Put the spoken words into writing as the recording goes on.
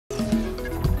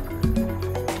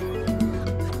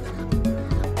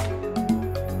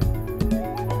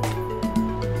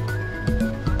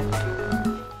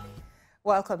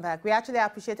Welcome back. We actually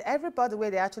appreciate everybody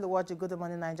where they actually watch the Good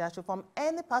Morning Nigeria show from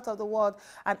any part of the world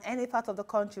and any part of the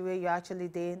country where you're actually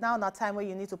there. Now, not time where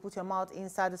you need to put your mouth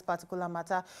inside this particular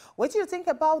matter. What do you think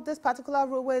about this particular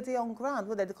rule where they on ground,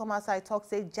 where they come outside talk,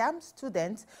 say Jamb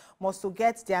students must to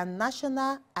get their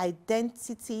national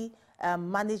identity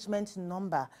management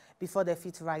number before they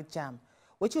fit write Jamb?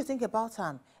 What do you think about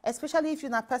them? Especially if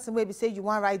you're not a person where we say you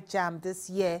want to write Jamb this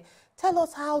year, tell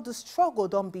us how the struggle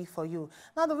don't be for you.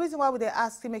 Now, the reason why we they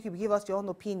ask you, make you give us your own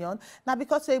opinion, now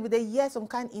because we they hear some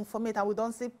kind of information and we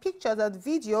don't see pictures and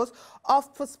videos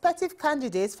of prospective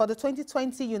candidates for the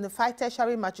 2020 Unified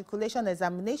Tertiary Matriculation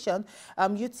Examination,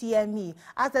 UTME.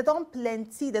 As they don't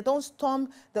plenty, they don't storm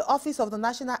the Office of the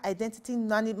National Identity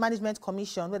Management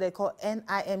Commission, what they call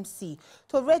NIMC,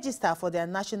 to register for their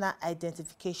national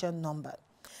identification number.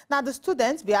 Now, the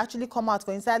students, we actually come out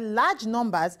for inside large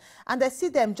numbers, and they see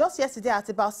them just yesterday at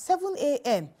about 7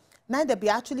 a.m. Now, they be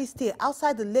actually stay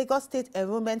outside the Lagos State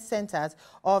Enrollment Centers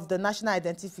of the National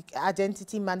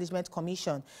Identity Management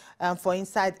Commission for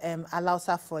inside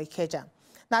Alausa for Ikeja.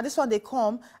 Now, this one, they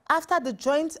come after the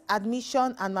Joint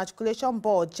Admission and Matriculation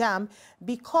Board, Jamb,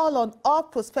 be call on all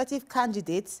prospective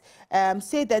candidates,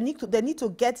 say they need to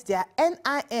get their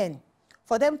NIN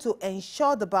for them to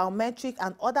ensure the biometric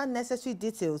and other necessary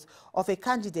details of a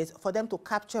candidate for them to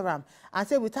capture them. And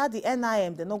say without the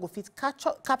NIM, they no go fit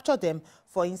capture them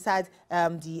for inside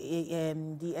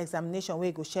the examination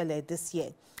where go share this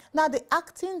year. Now, the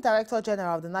Acting Director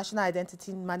General of the National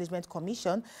Identity Management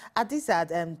Commission,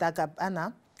 Adizad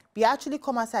Dagabana, we actually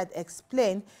come aside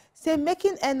explain, say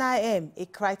making NIM a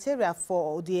criteria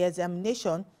for the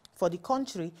examination for the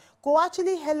country go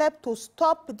actually help to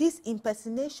stop this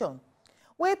impersonation.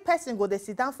 Where person go they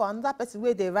sit down for another person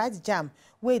where they write Jamb,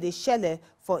 where they share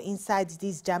for inside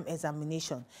this Jamb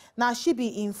examination. Now she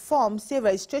be informed, say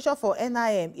registration for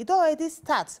NIM, it already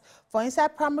starts for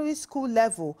inside primary school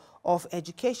level of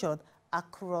education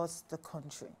across the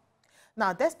country.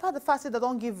 Now, despite the fact that they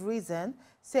don't give reason,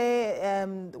 say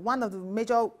one of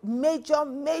the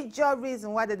major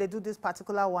reason why they do this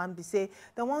particular one be say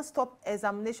they won't stop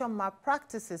examination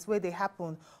malpractices where they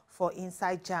happen for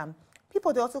inside Jamb.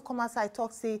 People, they also come outside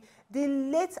talk, say, the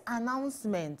late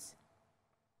announcement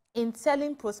in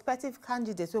telling prospective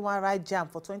candidates who want to write Jamb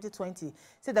for 2020,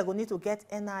 say they're going to need to get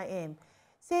NIM.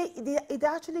 Say it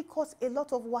actually caused a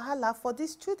lot of wahala for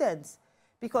these students.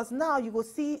 Because now you go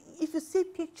see, if you see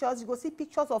pictures, you go see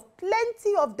pictures of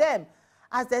plenty of them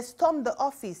as they storm the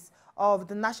office of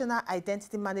the National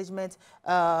Identity Management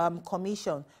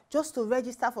Commission just to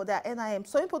register for their NIM.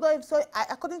 So people don't,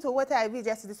 according to what I read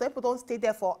yesterday, so people don't stay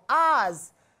there for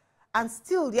hours. And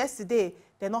still yesterday,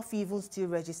 they're not even still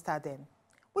register them.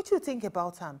 What do you think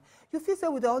about them? You feel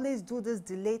so we always do this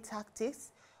delay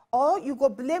tactics? Or you go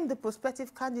blame the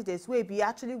prospective candidates where we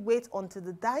actually wait until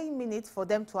the dying minute for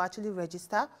them to actually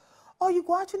register? Or you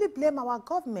go actually blame our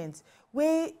government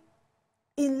where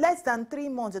in less than 3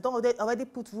 months, they don't already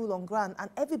put rule on ground and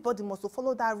everybody must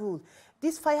follow that rule.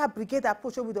 This fire brigade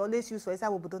approach we always use for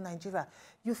Obodo Nigeria.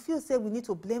 You feel say we need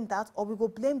to blame that, or we go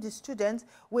blame the students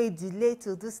where it delay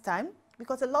till this time?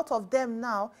 Because a lot of them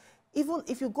now, even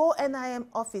if you go NIM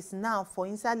office now for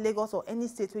inside Lagos or any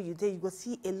state where you're there, you go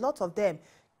see a lot of them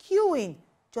queuing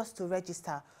just to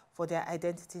register for their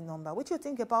identity number. What do you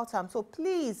think about them? So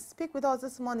please speak with us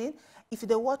this morning. If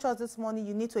you watch us this morning,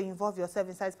 you need to involve yourself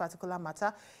inside this particular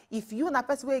matter. If you and a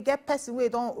person where get person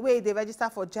where they register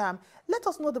for Jamb, let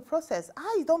us know the process.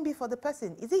 How you don't be for the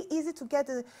person? Is it easy to get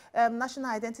the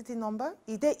national identity number?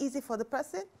 Is it easy for the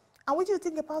person? And what do you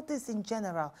think about this in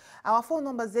general? Our phone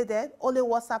numbers are there, only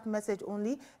WhatsApp message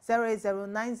only,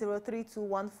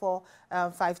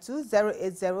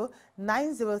 080-903-21452,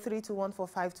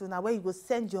 080-903-21452. Now, where you go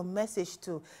send your message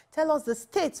to. Tell us the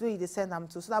states where you send them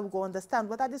to, so that we go understand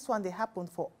whether this one they happen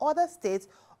for other states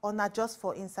or not just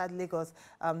for inside Lagos.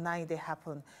 Now they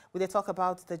happen. We talk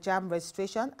about the Jamb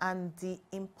registration and the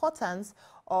importance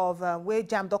of where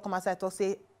Jamb documents I talk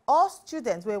say all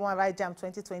students who want to write Jamb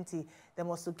 2020, they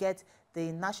must to get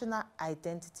the national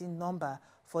identity number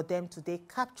for them to be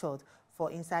captured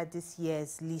for inside this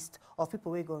year's list of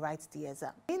people who go write the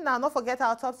exam. Now, don't forget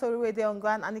our top story where they're on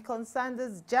ground, and it concerns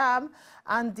this Jamb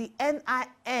and the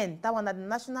NIN, that one, the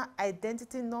National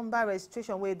Identity Number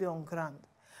Registration where they're on ground.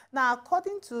 Now,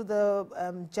 according to the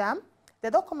Jamb, they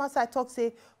don't come outside talk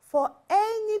say for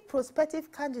any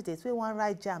prospective candidates who want to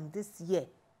write Jamb this year,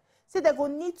 say they're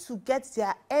going to need to get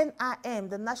their NIM,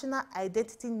 the National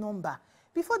Identity Number,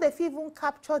 before they even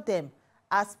capture them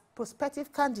as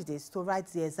prospective candidates to write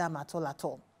the exam at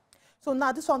all. So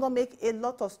now this one don't make a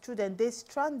lot of students, they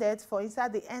stranded for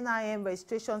inside the NIM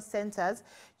registration centers.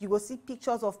 You will see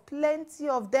pictures of plenty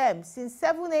of them. Since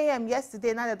 7 a.m.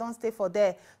 yesterday, now they don't stay for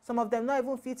there. Some of them not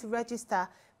even fit to register.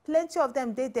 Plenty of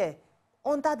them, they there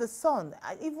under the sun.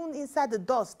 Even inside the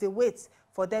dust, they wait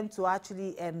for them to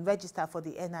actually register for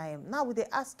the NIM. Now we're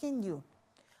asking you,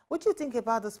 what do you think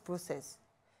about this process?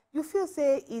 You feel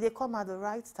say they come at the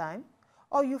right time?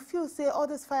 Or you feel, say, all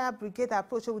this fire brigade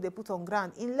approach they put on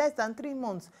ground in less than 3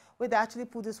 months where they actually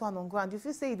put this one on ground, you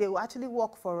feel, say, they will actually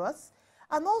work for us?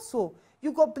 And also,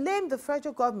 you go blame the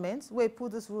federal government where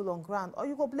put this rule on ground, or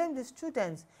you go blame the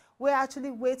students where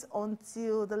actually wait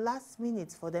until the last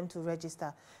minute for them to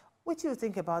register. What do you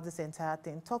think about this entire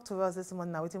thing? Talk to us this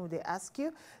morning. Now, what they ask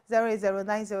you?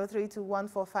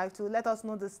 08090321452. Let us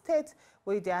know the state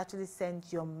where they actually send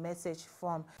your message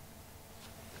from.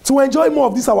 To enjoy more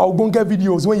of these our Ogbonge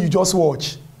videos when you just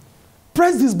watch,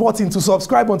 press this button to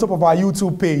subscribe on top of our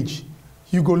YouTube page.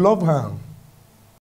 You go love her.